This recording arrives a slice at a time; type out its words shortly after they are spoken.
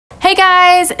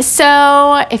guys,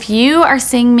 so if you are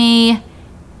seeing me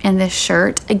in this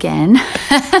shirt again,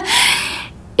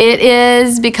 it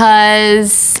is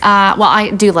because, well, I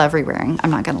do love rewearing,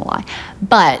 I'm not gonna lie,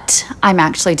 but I'm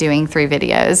actually doing 3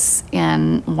 videos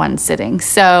in one sitting,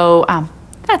 so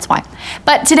that's why.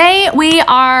 But today we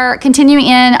are continuing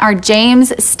in our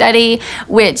James study,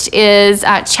 which is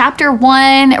chapter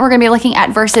 1. We're gonna be looking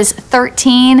at verses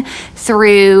 13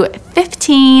 through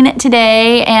 15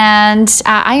 today, and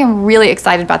I am really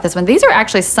excited about this one. These are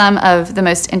actually some of the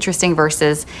most interesting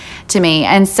verses to me,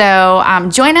 and so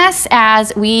join us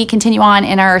as we continue on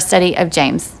in our study of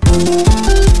James.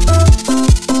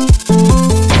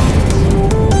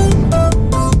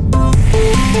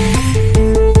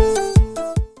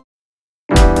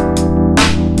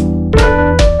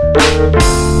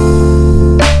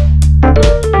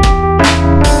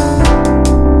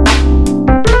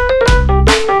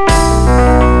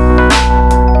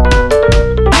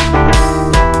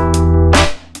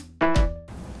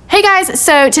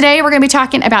 So today we're going to be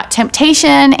talking about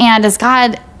temptation, and does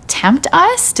God tempt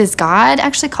us? Does God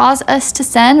actually cause us to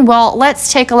sin? Well,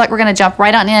 let's take a look. We're going to jump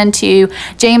right on into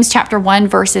James chapter 1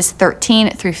 verses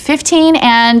 13 through 15,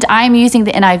 and I'm using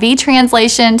the NIV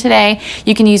translation today.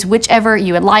 You can use whichever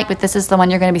you would like, but this is the one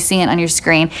you're going to be seeing on your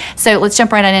screen. So let's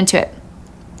jump right on into it.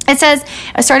 It says,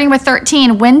 starting with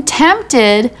 13, when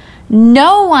tempted,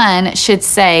 no one should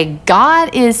say,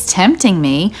 God is tempting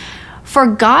me. For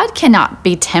God cannot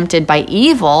be tempted by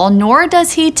evil, nor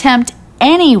does he tempt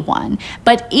anyone,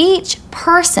 but each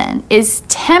person is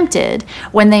tempted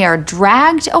when they are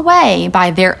dragged away by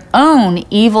their own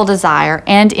evil desire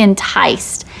and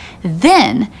enticed.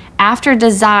 Then, after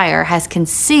desire has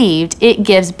conceived, it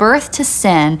gives birth to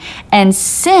sin, and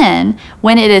sin,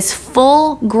 when it is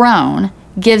full grown,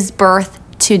 gives birth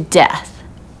to death.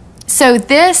 So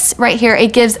this right here,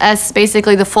 it gives us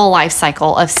basically the full life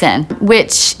cycle of sin,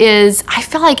 which is, I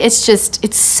feel like it's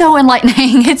so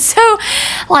enlightening. It's so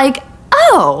like,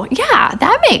 oh yeah,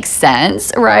 that makes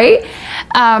sense, right?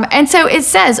 And so it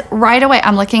says right away,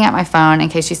 I'm looking at my phone in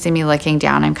case you see me looking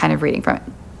down, I'm kind of reading from it.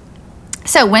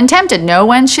 So when tempted, no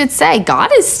one should say,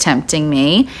 God is tempting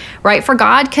me, right? For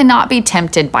God cannot be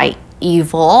tempted by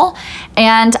evil.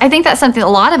 And I think that's something a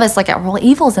lot of us look at, well,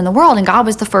 evil's in the world and God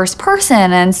was the first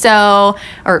person. And so,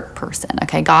 or person,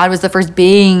 okay, God was the first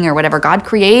being or whatever. God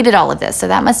created all of this. So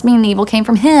that must mean evil came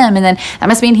from him. And then that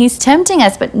must mean he's tempting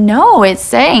us. But no, it's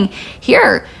saying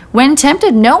here, when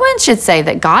tempted, no one should say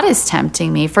that God is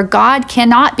tempting me, for God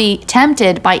cannot be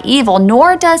tempted by evil,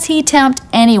 nor does he tempt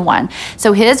anyone.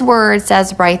 So his word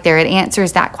says right there, it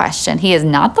answers that question. He is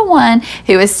not the one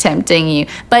who is tempting you,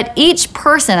 but each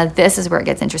person, this is where it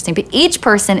gets interesting, but each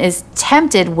person is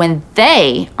tempted when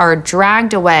they are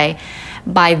dragged away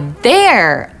by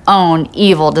their own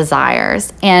evil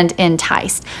desires and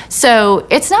enticed. So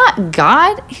it's not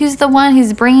God who's the one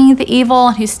who's bringing the evil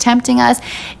and who's tempting us.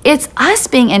 It's us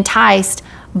being enticed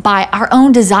by our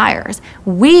own desires.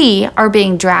 We are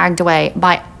being dragged away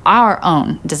by our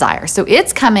own desires. So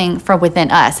it's coming from within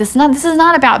us. This is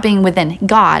not about being within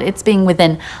God. It's being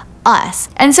within us.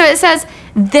 And so it says,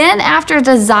 then after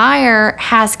desire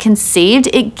has conceived,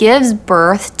 it gives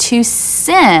birth to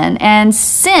sin. And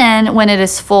sin, when it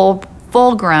is full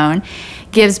grown,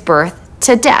 gives birth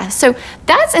to death. So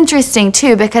that's interesting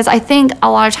too, because I think a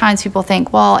lot of times people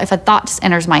think, well, if a thought just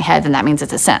enters my head, then that means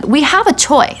it's a sin. We have a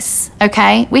choice,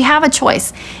 okay? We have a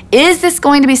choice. Is this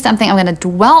going to be something I'm going to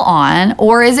dwell on,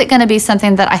 or is it going to be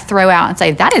something that I throw out and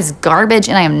say, that is garbage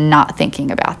and I am not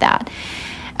thinking about that?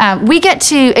 We get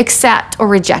to accept or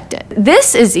reject it.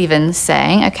 This is even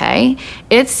saying, okay,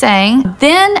 it's saying,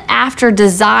 then after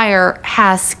desire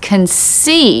has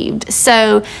conceived.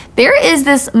 So there is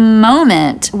this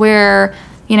moment where,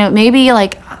 you know, maybe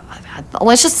like,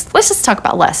 let's just talk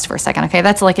about lust for a second, okay?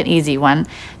 That's like an easy one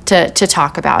to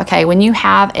talk about, okay? When you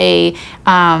have a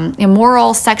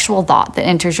immoral sexual thought that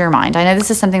enters your mind. I know this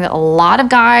is something that a lot of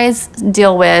guys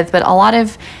deal with, but a lot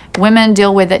of women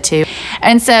deal with it too.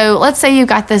 And so let's say you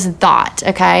got this thought,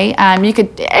 okay?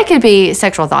 It could be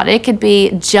sexual thought. It could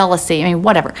be jealousy. I mean,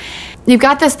 whatever. You've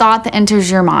got this thought that enters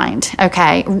your mind,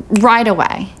 okay, right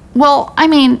away. Well, I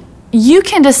mean, you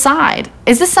can decide,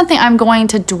 is this something I'm going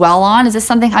to dwell on? Is this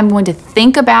something I'm going to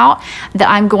think about, that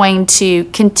I'm going to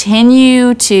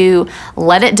continue to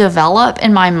let it develop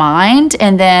in my mind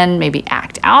and then maybe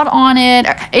act out on it?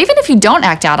 Or even if you don't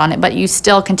act out on it, but you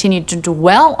still continue to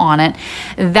dwell on it,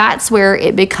 that's where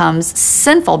it becomes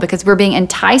sinful, because we're being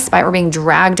enticed by it, we're being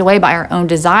dragged away by our own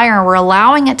desire, and we're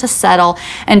allowing it to settle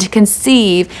and to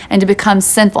conceive and to become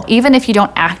sinful. Even if you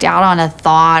don't act out on a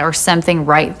thought or something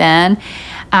right then,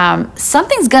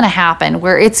 something's going to happen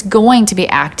where it's going to be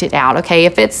acted out. Okay,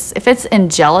 if it's in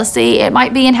jealousy, it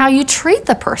might be in how you treat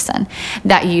the person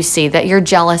that you see that you're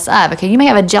jealous of. Okay, you may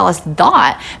have a jealous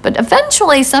thought, but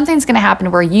eventually something's going to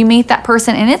happen where you meet that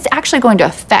person and it's actually going to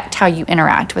affect how you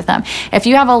interact with them. If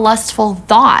you have a lustful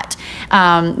thought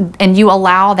and you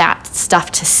allow that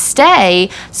stuff to stay,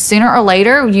 sooner or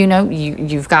later,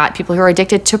 you've got people who are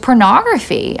addicted to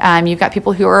pornography. You've got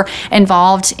people who are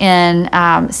involved in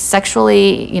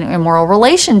sexually, immoral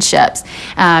relationships,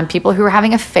 people who are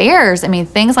having affairs. I mean,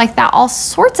 things like that, all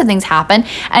sorts of things happen.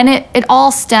 And it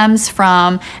all stems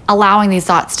from allowing these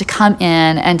thoughts to come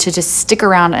in and to just stick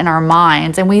around in our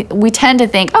minds. And we tend to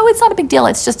think, oh, it's not a big deal.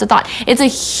 It's just a thought. It's a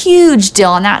huge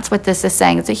deal. And that's what this is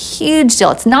saying. It's a huge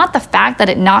deal. It's not the fact that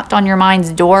it knocked on your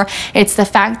mind's door. It's the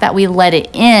fact that we let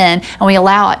it in and we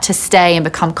allow it to stay and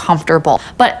become comfortable.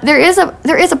 But there is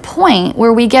a point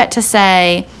where we get to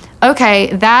say,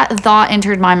 okay, that thought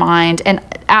entered my mind and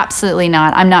absolutely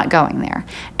not. I'm not going there.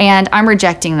 And I'm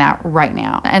rejecting that right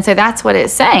now. And so that's what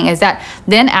it's saying, is that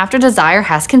then after desire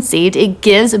has conceived, it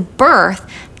gives birth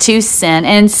to sin.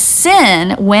 And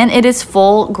sin, when it is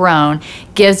full grown,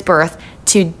 gives birth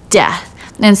to death.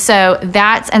 And so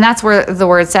that's where the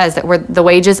word says that the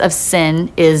wages of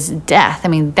sin is death. I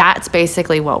mean, that's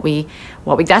basically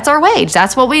that's our wage.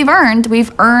 That's what we've earned.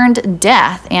 We've earned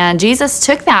death. And Jesus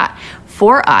took that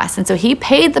for us. And so he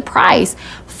paid the price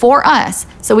for us.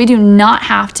 So we do not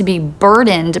have to be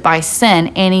burdened by sin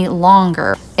any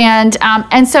longer. And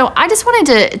so I just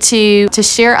wanted to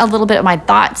share a little bit of my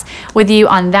thoughts with you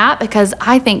on that, because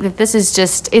I think that this is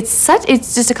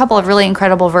it's just a couple of really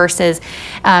incredible verses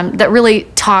that really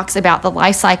talks about the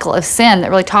life cycle of sin, that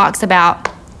really talks about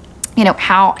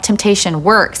how temptation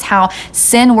works, how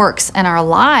sin works in our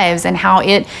lives, and how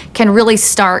it can really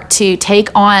start to take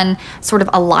on sort of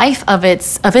a life of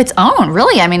its own,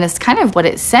 really. I mean, it's kind of what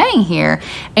it's saying here,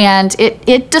 and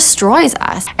it destroys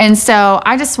us. And so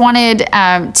I just wanted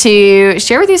to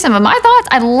share with you some of my thoughts.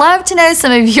 I'd love to know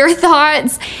some of your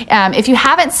thoughts. If you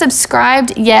haven't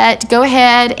subscribed yet, go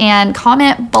ahead and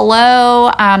comment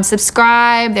below.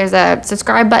 Subscribe. There's a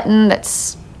subscribe button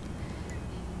that's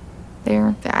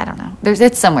there. I don't know.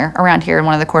 It's somewhere around here in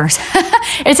one of the corners.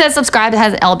 It says subscribe. It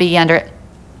has an LB under it.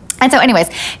 And so anyways,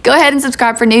 go ahead and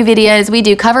subscribe for new videos. We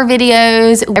do cover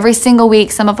videos every single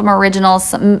week. Some of them are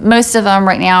originals. Most of them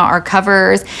right now are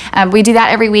covers. We do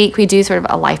that every week. We do sort of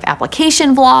a life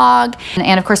application vlog.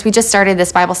 And of course, we just started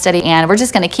this Bible study, and we're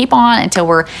just going to keep on until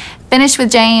we're finished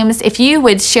with James. If you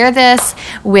would share this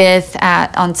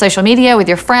on social media with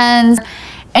your friends,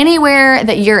 anywhere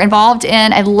that you're involved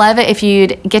in, I'd love it if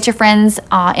you'd get your friends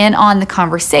in on the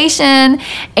conversation.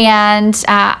 And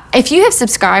if you have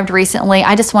subscribed recently,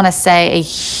 I just want to say a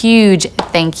huge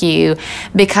thank you,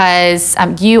 because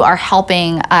you are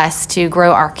helping us to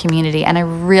grow our community, and I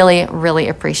really, really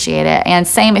appreciate it. And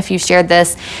same if you shared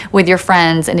this with your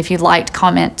friends, and if you liked,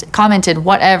 commented,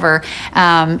 whatever,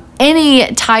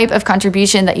 any type of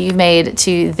contribution that you've made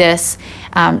to this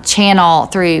channel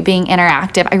through being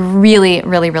interactive, I really,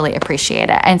 really, really appreciate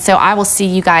it. And so I will see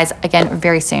you guys again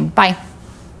very soon. Bye.